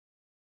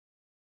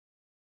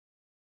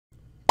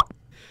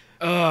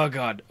Oh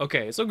god.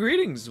 Okay, so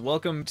greetings.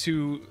 Welcome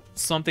to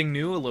something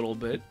new a little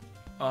bit.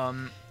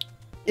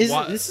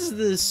 This is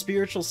the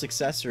spiritual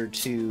successor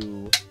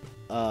to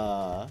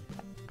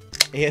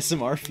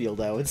ASMR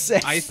Field, I would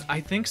say. I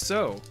think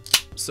so.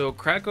 So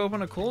crack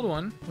open a cold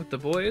one with the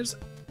boys.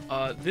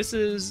 This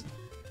is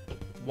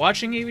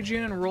watching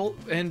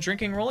AVGN and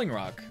drinking Rolling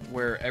Rock,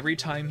 where every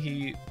time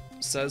he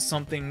says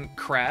something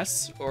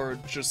crass or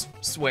just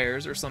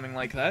swears or something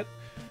like that,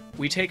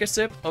 we take a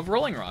sip of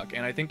Rolling Rock.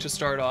 And I think to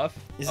start off,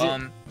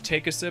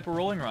 take a sip of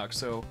Rolling Rock.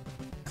 So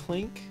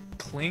clink,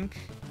 clink.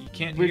 You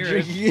can't we're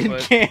hear drinking it, in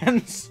but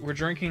cans. we're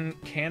drinking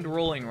canned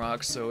Rolling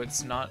Rock, so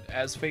it's not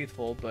as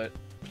faithful, but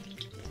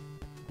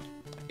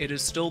it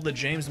is still the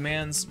James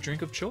Mann's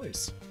drink of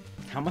choice.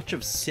 How much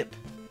of sip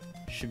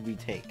should we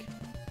take?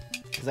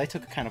 Because I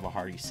took kind of a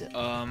hearty sip.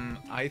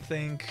 I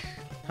think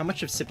How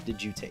much of sip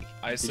did you take?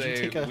 I Did say you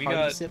take a we hearty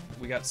got sip?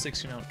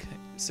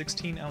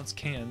 16 ounce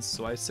cans,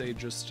 so I say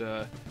just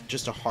a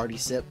hearty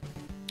sip.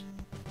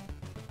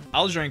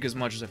 I'll drink as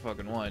much as I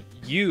fucking want.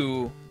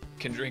 You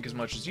can drink as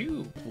much as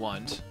you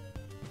want.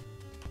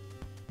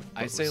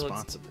 I say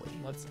responsibly.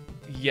 Let's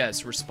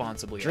yes,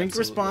 responsibly. Drink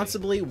absolutely.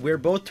 responsibly. We're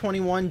both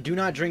 21. Do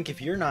not drink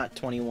if you're not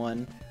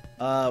 21.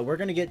 We're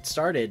gonna get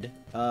started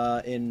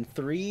in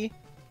 3,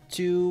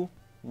 2,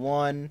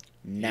 1,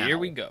 now. Here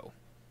we go.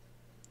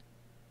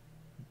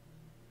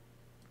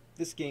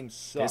 This game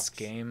sucks. This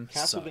game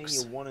Castlevania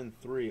sucks. 1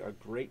 and 3 are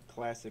great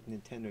classic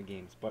Nintendo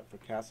games, but for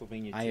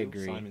Castlevania 2, I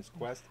agree. Simon's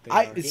Quest,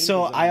 I game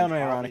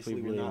unironically obviously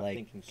were really not like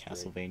thinking straight.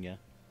 Castlevania.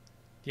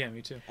 Yeah,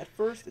 me too. At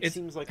first, it It's-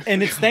 seems like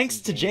And it's a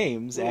thanks to game,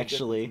 James, a little different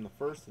actually. from the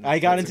first and I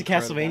got second. into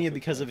incredible. Castlevania That's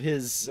because of okay.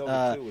 his,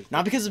 Zelda 2 was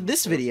not because of different.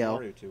 this The first video,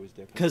 Mario 2 was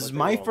different, because but they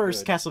my were all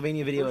first good.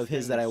 Castlevania video First of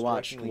his thing that I that's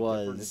watched strikingly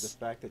different is was the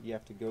fact that you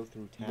have to go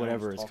through towns,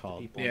 whatever it's talk to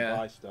called. people, Yeah. and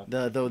buy stuff.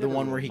 the Never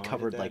one where really he minded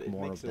covered that. like It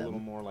more makes of it a little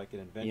them. more like an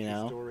adventure you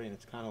know? story, and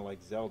it's kind of like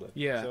Zelda.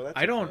 Yeah, so that's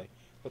I don't- okay.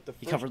 But the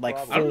He first covered, like,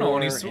 problem I don't know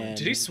when he Four sw- and-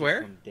 did he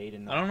swear? from day to I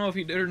night. don't know if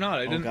he did or not.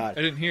 I didn't. God.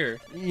 I didn't hear.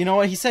 You know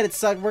what? He said it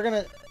sucked. We're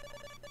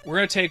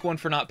gonna take one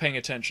for not paying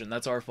attention.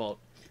 That's our fault.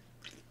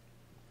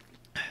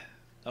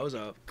 That was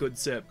a good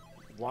sip.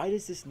 Why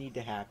does this need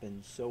to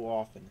happen so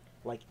often?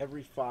 Like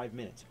every 5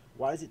 minutes?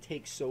 Why does it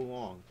take so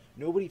long?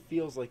 Nobody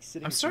feels like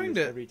sitting I'm through starting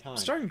this to- every time.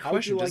 starting to How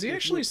would you question, does like he it if you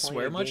actually were playing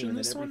swear a much game in and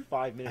this then every one?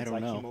 5 minutes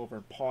don't know. came over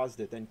and paused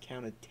it, then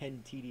counted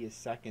 10 tedious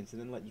seconds,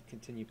 and then let you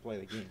continue play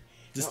the game.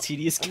 Does Now,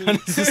 tedious I mean,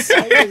 count as a I sip?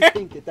 always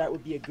think that that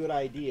would be a good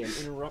idea and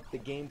interrupt the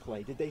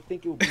gameplay. Did they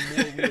think it would be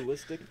more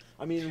realistic?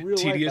 I mean, in real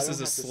Tedious life, I is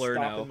don't a have to slur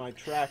stop now. in my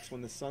tracks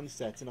when the sun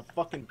sets and a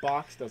fucking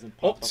box doesn't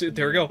Oh, pop up. see, in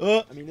there we the go.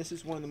 air. I mean, this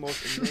is one of the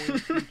most annoying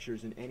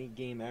features in any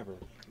game ever.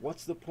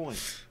 What's the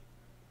point?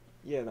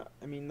 Yeah,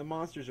 I mean, the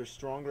monsters are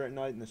stronger at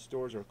night and the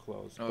stores are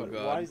closed. Oh, but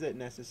God. why is that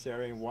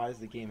necessary and why does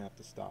the game have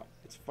to stop?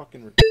 It's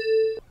fucking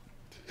ridiculous.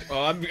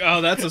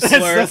 Oh, that's a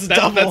slurp. That's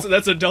double.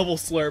 That's a double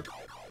slurp.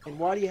 And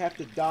why do you have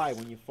to die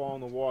when you fall in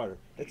the water?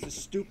 That's the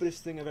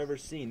stupidest thing I've ever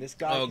seen. This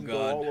guy Oh, can God.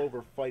 go all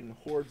over fighting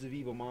hordes of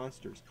evil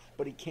monsters,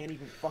 but he can't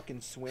even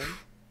fucking swim?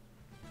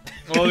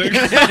 Oh, there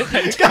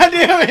God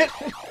damn it!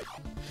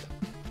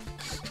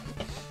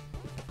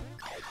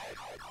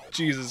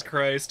 Jesus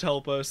Christ,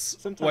 help us.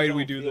 Sometimes Why I do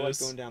we don't do feel this?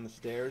 like going down the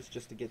stairs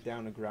just to get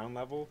down to ground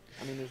level.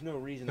 I mean, there's no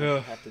reason I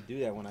Ugh. have to do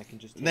that when I can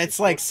just take That's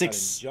a like shortcut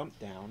six- and jump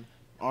down.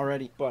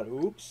 Already. But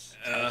oops,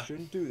 I Ugh.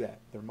 shouldn't do that.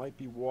 There might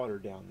be water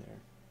down there.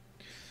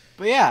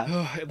 But yeah,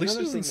 At least Another he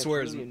thing doesn't that's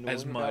swear really annoying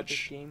as about this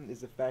much. game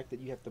is the fact that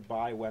you have to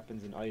buy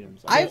weapons and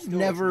items. I've Still, it's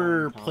never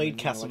not uncommon, played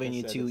you know, like I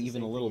Castlevania said, 2 it's the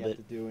even a same little thing you bit.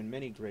 have to do in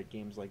many great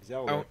games like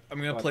Zelda. I'm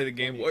gonna but play the let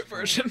Game me Boy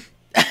explain. version.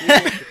 You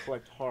have to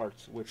collect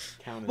hearts, which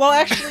count as Well,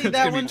 life. actually, It's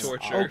that gonna be one's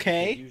torture.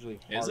 okay. Usually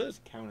Is hearts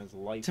it? count as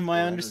life. To my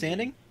or energy,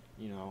 understanding.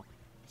 you know,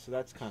 so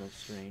that's kind of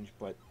strange,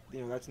 but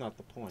you know that's not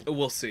the point.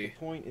 We'll The see.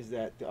 point is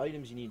that the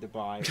items you need to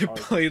buy To are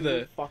play too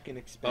the, fucking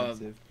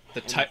expensive.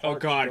 The and oh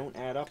hearts god. don't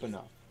add up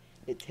enough.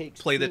 It takes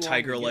Play too the long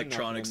Tiger to get enough of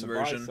Electronics them to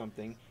buy version.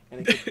 something,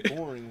 and it gets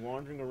boring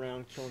wandering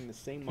around killing the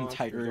same monsters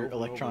Tiger over and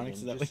over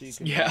Electronics, again is that just so what you you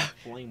can said? buy Yeah.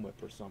 a flame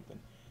whip or something.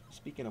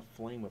 Speaking of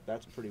flame whip,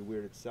 that's pretty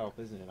weird itself,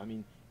 isn't it? I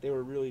mean, they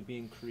were really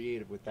being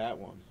creative with that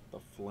one, the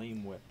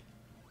flame whip.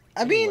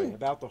 I Anyway, mean,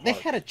 about the they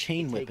hearts. had a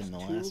chain It whip takes in the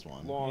too last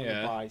one. long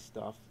Yeah. to buy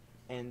stuff,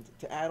 and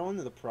to add on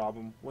to the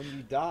problem, when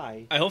you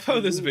die, I love how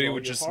you this lose video all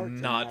would your just hearts and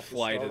you not have to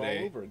fly start all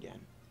today. over again.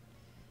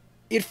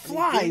 It I mean,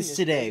 doing flies this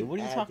today. doesn't What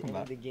are you add talking to any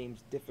about? of the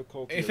game's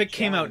difficulty If or it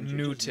came out challenge, it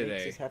new just makes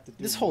today. us have to do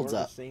This more holds of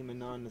the up. same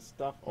monotonous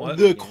stuff What? over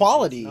The again. It's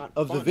quality not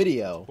of the fun.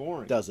 video It's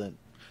boring. doesn't.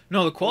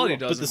 No, the quality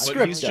But the doesn't. But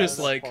script he's does. just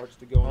like, Parts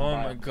to go and oh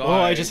buy my a god.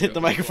 Oh, I just hit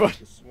the microphone.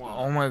 swamp.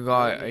 Oh my Then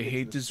god, you I get to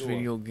hate the this store.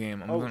 video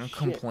game. I'm Oh, gonna shit.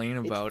 complain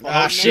It's about. fucking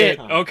Ah shit.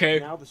 nighttime. Okay.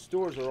 Now the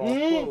stores are all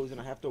closed, and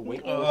I have to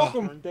wait for Ugh.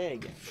 the turn day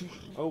again.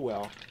 Oh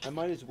well, I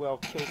might as well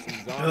kill some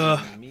zombies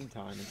Ugh. in the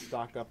meantime and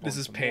stock up. This on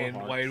is some pain.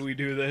 More Why do hearts. we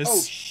do Oh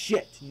this?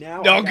 shit! Now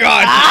Oh, I God.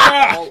 gotta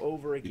Ah! do it all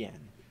over again.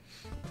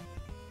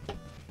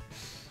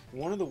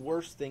 One of the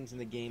worst things in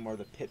the game are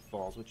the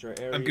pitfalls, which are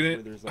areas gonna- where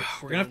there's like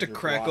we're gonna have to stones or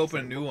crack blocks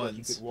open that new look like you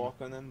ones. could walk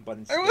on them, but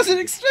instead I wasn't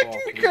you just expecting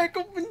fall to through. crack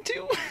open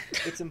too.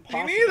 It's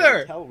impossible neither.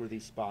 to tell where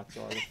these spots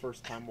are the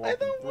first time I walking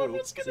thought one through,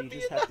 was gonna so you be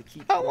just enough. have to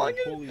keep How pouring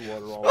long holy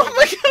water all Oh over.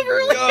 my god,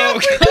 we're only Oh,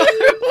 halfway God.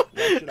 through.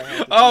 Why should I have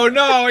to Oh do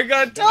no, that? I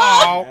got It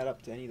doesn't add oh.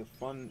 up to any of the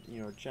fun,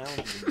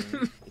 challenges in the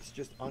game. It's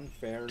just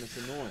unfair and it's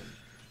annoying.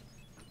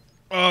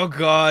 Oh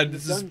god, In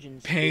this the is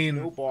dungeons, pain.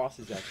 there's no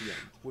bosses at the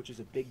end, which is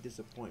a big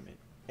disappointment.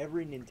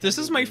 Every Nintendo This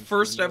is my game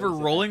first knows ever that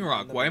at Rolling the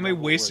Rock. end of Why a am I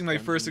level where wasting my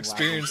dungeon first levels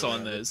experience or on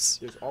whatever, this?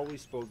 There's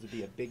always supposed to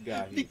be a big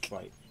guy who you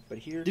fight. But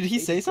here, Did he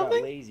they say just got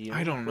something? lazy and I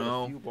only don't put a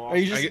know. few Are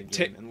you bosses just- in the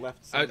game and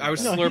left some I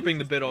was that slurping the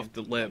just bit off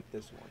empty the lip. like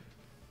this one.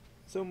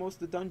 So most of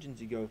the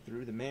dungeons you go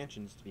through, the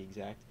mansions to be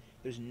exact,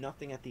 there's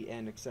nothing at the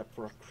end except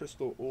for a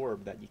crystal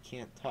orb that you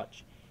can't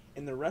touch.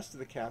 In the rest of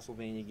the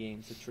Castlevania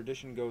games, the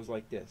tradition goes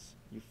like this.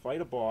 You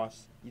fight a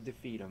boss, you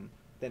defeat him,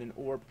 then an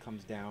orb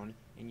comes down,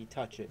 and you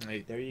touch it.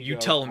 Hey, There you you go.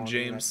 tell him, on to the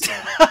James.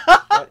 next level.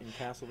 But in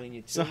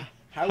Castlevania 2, So, how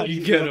how would do you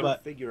you get feel him?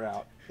 about figure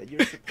out that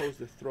you're supposed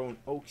to throw an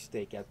oak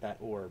stake at that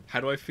orb? How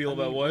do I feel I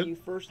about mean, what? when you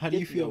first How do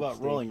get you the feel oak about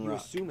stake, Rolling you Rock?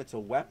 assume it's a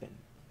weapon,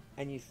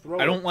 and you throw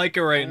I don't like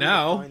it right only to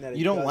now. find that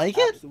You don't does like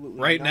it? absolutely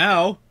Right nothing,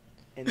 now.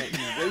 and that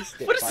you waste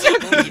it What does by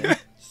that throwing mean?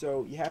 it.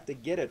 So you have to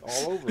get it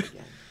all over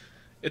again.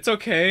 It's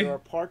okay. There are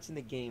parts in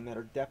the game that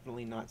are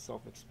definitely not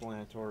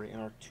self-explanatory and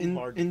are too In,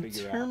 hard to in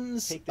figure out.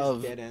 terms Take this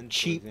of dead end, for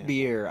cheap example.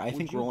 beer, I Would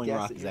think you Rolling guess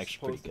Rock that is you're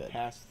actually pretty supposed to good.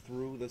 pass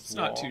through this It's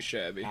not wall? too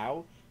shabby.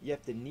 How? You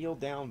have to kneel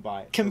down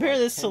by it. for Compare like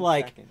this to 10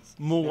 like seconds.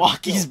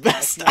 Milwaukee's And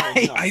Best still, that's not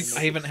enough. Ice. It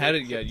I makes haven't it had so it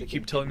yet. You cryptic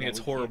keep and, telling me we it's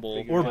can't horrible.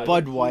 figure Or it out.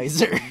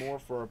 Budweiser. Please do more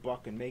for a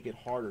buck and make it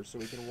harder so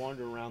we can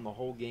wander around the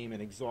whole game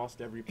and exhaust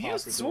every He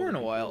hasn't possibility sworn a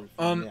before while. we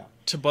find out.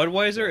 To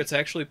Budweiser, it's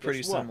actually pretty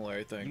Guess what? similar, I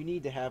You think.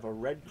 need to have a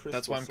red crystal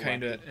That's why I'm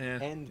kinda,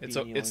 selected and it's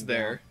be it's kneeling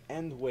there. down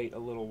and wait a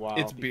little while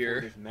It's before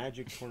beer. this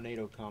magic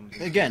tornado comes.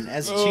 and Again, kills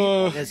as you. cheap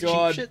Oh, as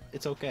God. cheap shit,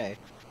 it's okay.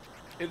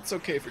 It's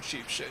okay for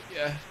cheap shit,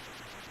 yeah.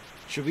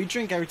 Should we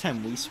drink every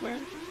time we swear?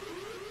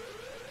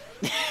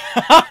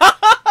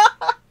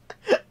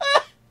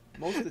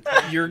 Most of the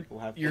time, You're- people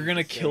have you're things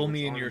gonna to say kill which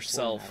me and aren't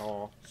yourself. important at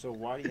all, so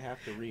why do you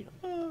have to read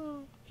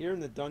them? Here in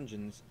the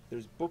dungeons,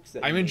 there's books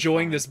that I'm you may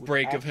enjoying find this which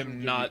break of actually him give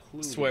you not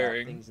clues about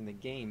swearing. things in the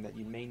game that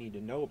you may need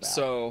to know about.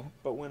 So,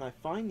 but when I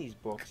find these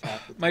books,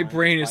 half the my time,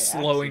 brain it's is by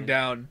slowing accident,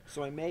 down.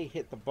 So I may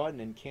hit the button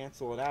and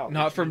cancel it out.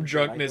 Not which from means that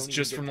I drunkenness, don't even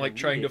just get from, to like, read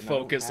trying it to and I don't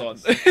focus have on a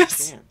second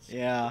this. chance.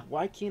 Yeah.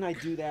 Why can't I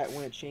do that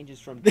when it changes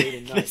from day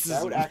to night? This That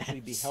is would a actually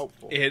mess. be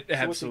helpful. It So what the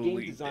game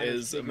absolutely designers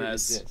is a figured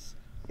mess. this.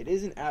 It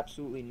isn't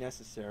absolutely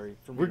necessary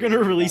for me We're to gonna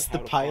read release about the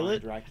how to find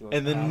pilot, Dracula's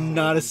and then castle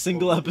not a and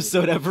single go through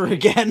episode the ever game.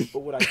 again. But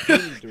what I do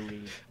need to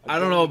read, I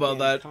don't know again about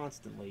and that.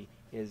 constantly,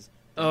 is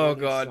the Oh, morning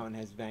God. sun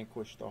has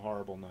vanquished the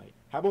horrible night.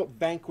 How about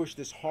vanquish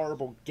this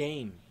horrible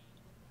game?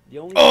 The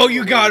only Oh, real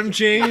you way got to him, get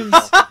James!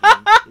 off the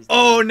game is to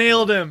Oh, have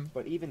nailed fun. him!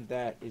 But even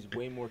that is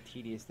way more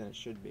tedious than it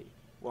should be.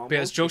 While But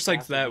yeah, it's most jokes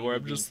like that Castlevania where I'm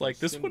games just have like,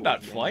 this would symbols not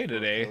in the fly source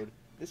today. code,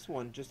 this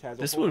one just has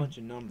a This whole would- bunch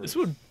of numbers. This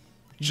would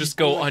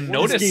just Only go like one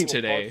unnoticed single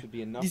today. part would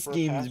be enough This for a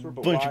game is a password,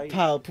 but bunch of why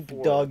pile of poopy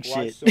four? dog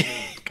Why shit. so many?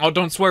 Oh,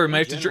 don't swear, we In might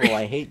have to general, drink.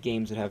 I hate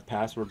games that have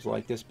passwords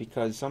like this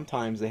because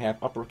sometimes they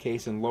have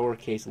uppercase and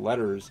lowercase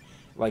letters,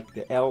 like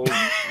the L's, look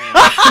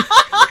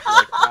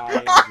like I's,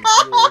 and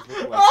zeros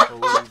look like O's,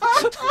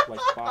 the H's look like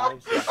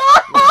fives. So,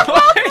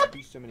 why do you have to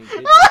do so many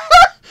digits?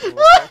 So,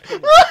 why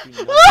couldn't it just be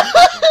numbers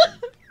or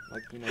something?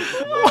 Like, just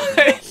numbers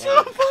and It's not so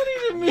letters. funny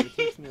to I mean, me. it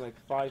takes me like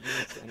 5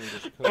 minutes to enter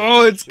this code.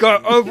 Oh, it's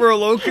got Shouldn't it?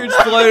 overlooked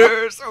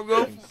letters.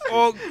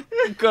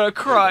 I'm gonna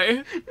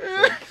cry.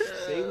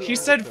 Say we He enter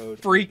said the code and we go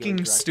to freaking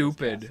Dracula's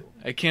stupid. castle.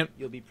 I can't.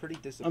 You'll be pretty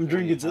disappointed.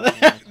 drinking to how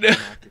that.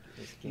 unactive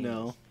this game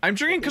No. is. I'm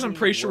drinking It because I'm isn't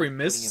pretty even sure we worth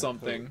missed putting in a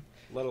something.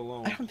 code, let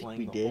alone I don't think playing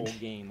we the did. whole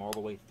game all the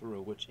way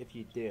through, which if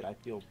you did, I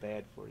feel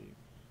bad for you.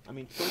 I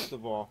mean, first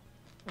of all,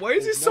 Why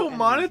is he there's so no enemies in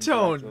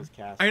monotone? Dracula's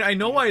castle. I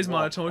know You why just he's walk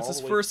monotone. It's all his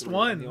the way first through,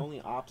 one. and the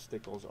only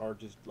obstacles are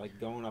just like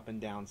going up and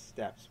down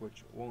steps,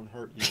 which won't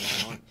hurt you.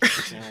 And aren't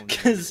challenging.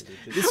 Because They're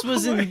just- this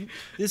was in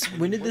this. I mean,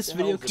 When did what this the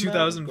video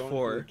hell is come the out? point of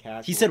 2004. going through a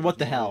castle He said, if "What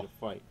the there's no way hell?" to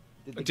fight?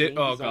 Did the Did- game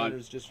oh, God.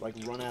 designers just like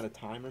run out of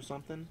time or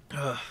something?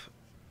 Ugh.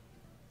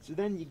 So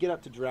then you get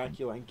up to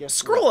Dracula and guess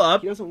Scroll what?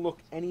 up. He doesn't look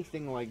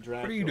anything like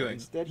Dracula. are you doing?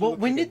 Instead, he Well,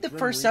 looks when like did a the Grim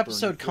first Reaper in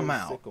episode come full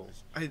out?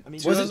 sickles. I, I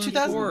mean, Was it does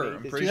 2004? anybody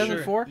I'm made pretty this sure.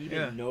 2004? even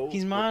Yeah. know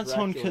He's what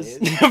monotone Dracula because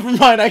is? never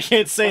mind. I can't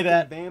He's say fucking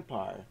that.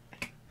 Vampire.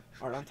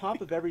 Alright, on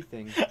top of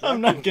everything,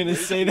 I'm not Dracula's gonna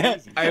say way that.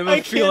 crazy. I have I a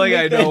can't feeling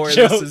I make know that where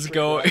joke. this is Trick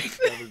going. I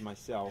discovered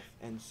myself,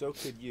 and so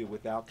could you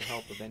without the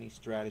help of any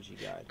strategy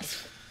guide.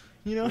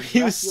 You know, When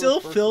he was Dracula still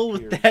first filled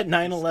with appeared, that he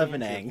 9/11 stands there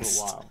for a angst.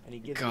 while, and he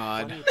gives God.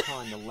 you plenty of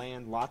time to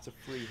land lots of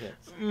free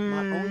hits.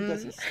 Not only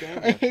does he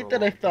stand there I hate for a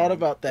that I long thought time,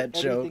 about that but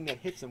joke. everything that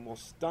hits him will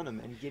stun him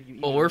and give you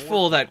even Well, we're more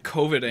full of that time.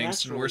 COVID angst, and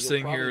Naturally, we're you'll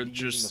sitting probably here be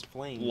using just the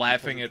flames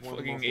laughing because at it's one of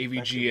the fucking most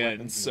effective AVGN. weapons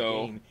in the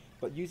So, game,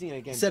 but using it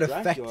against Instead of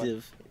Dracula,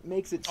 effective. it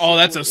makes it Oh,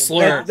 that's a simply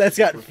slur. impossible That's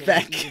got for him to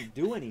feck. even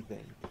do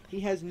anything. He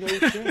has no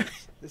chance.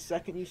 The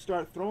second you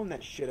start throwing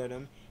that shit at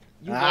him,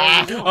 you Ah.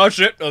 already oh won.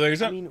 shit! Oh,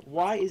 there's I that. mean,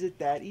 why is it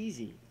that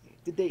easy?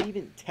 Did they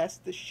even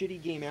test the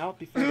shitty game out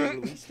before they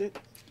released it?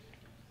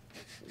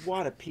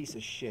 What a piece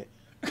of shit.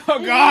 Oh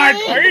God!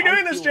 Why are you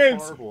doing I this, feel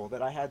James? horrible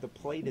that I had to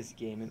play this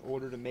game in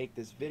order to make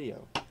this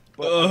video.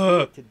 But I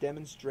did it to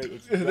demonstrate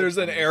its There's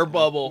an dreadfulness, air and I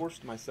bubble.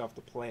 forced myself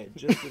to play it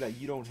just so that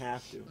you don't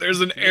have to.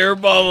 There's an So air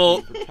thank bubble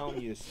you for telling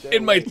me to stay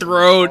in my away from this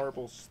throat.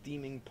 horrible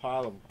steaming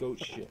pile of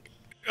goat shit.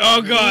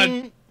 Oh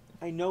God!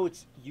 I know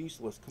it's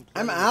useless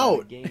complaining I'm about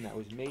a out. game that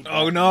was made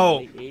Oh, back no.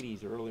 in the late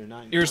 80s or earlier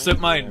 90s. Here, sip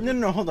mine. No,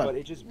 no, hold on. But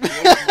it just blows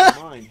my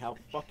mind how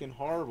fucking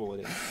horrible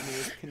it is. I mean,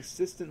 it's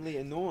consistently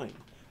annoying.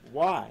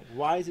 Why?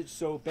 Why is it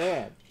so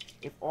bad?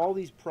 If all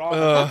these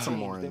problems Some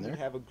more in then there. we'd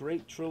have a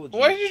great trilogy.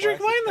 Why of did you drink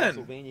classic mine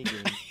then? Castlevania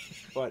games.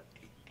 But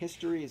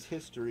history is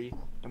history,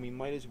 and we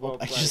might as well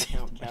I try just to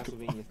count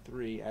Castlevania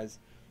 3 as,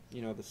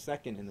 you know, the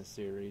second in the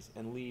series,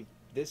 and leave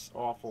this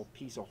awful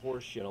piece of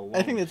horse shit alone.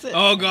 I think that's it.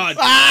 Oh God!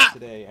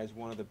 Today as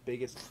one of the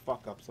biggest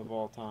fuck-ups of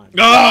all time.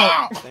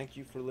 Oh! Thank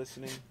you for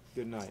listening.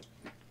 Good night.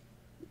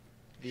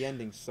 The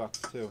ending sucks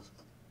too.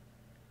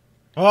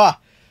 Ah!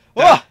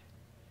 That- Ah!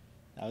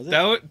 That was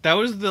it. That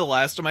was the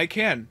last of my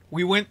can.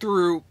 We went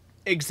through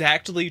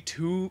exactly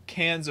 2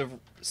 cans of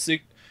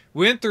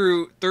we went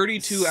through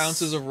 32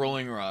 ounces of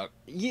Rolling Rock.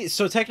 Yeah,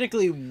 so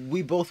technically,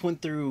 we both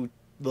went through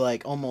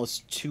like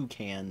almost 2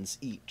 cans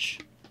each.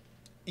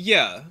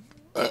 Yeah.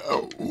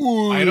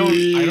 I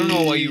don't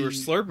know why you were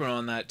slurping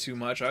on that too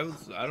much. I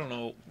don't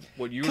know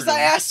what you were Because doing.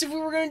 I asked if we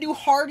were gonna do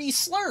hearty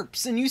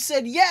slurps, and you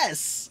said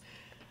yes.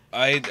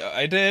 I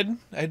did.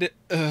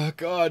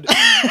 God.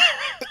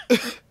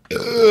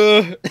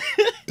 Yeah,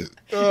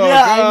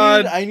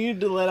 God. I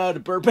needed to let out a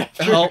burp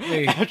after, Help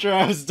me. after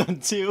I was done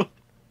too.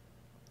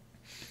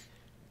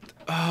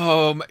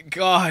 Oh my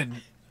God.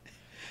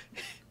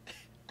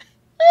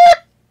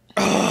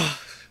 Ugh.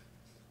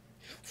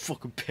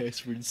 Fucking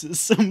password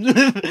system.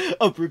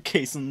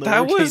 Uppercase and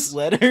That lowercase was-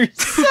 letters.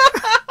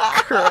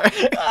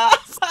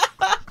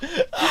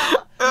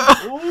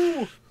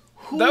 Ooh.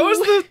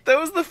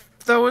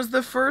 That was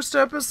the first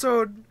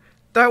episode.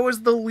 That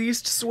was the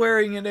least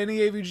swearing in any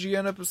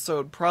AVGN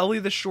episode. Probably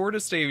the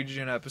shortest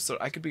AVGN episode.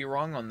 I could be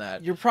wrong on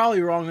that. You're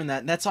probably wrong on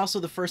that. That's also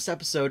the first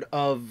episode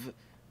of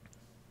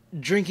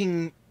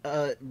drinking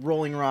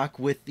Rolling Rock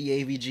with the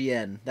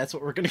AVGN. That's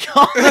what we're gonna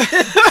call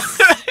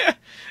it.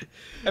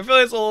 I feel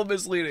like it's a little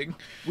misleading.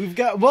 We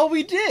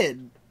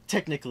did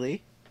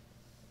technically.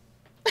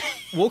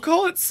 We'll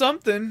call it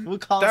something. We'll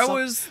call that it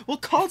was We'll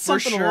call it for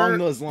something sure- along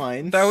those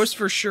lines. that was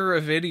for sure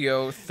a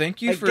video.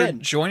 Thank you for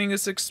Again, joining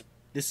us.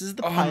 This is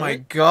the Oh pilot. my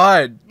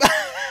God.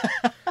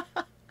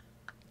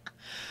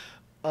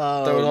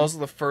 Um, That was also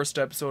the first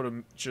episode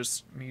of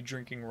just me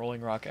drinking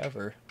Rolling Rock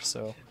ever.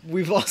 So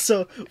We've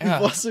also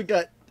Yeah.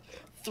 got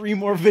 3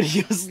 more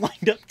videos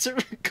lined up to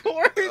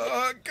record.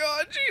 oh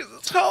God,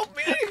 Jesus, help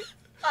me.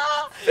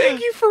 Thank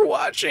you for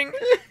watching.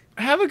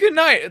 Have a good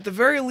night. At the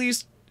very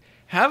least,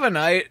 have a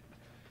night.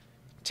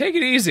 Take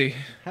it easy.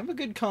 Have a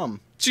good come.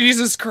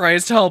 Jesus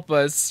Christ, help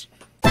us.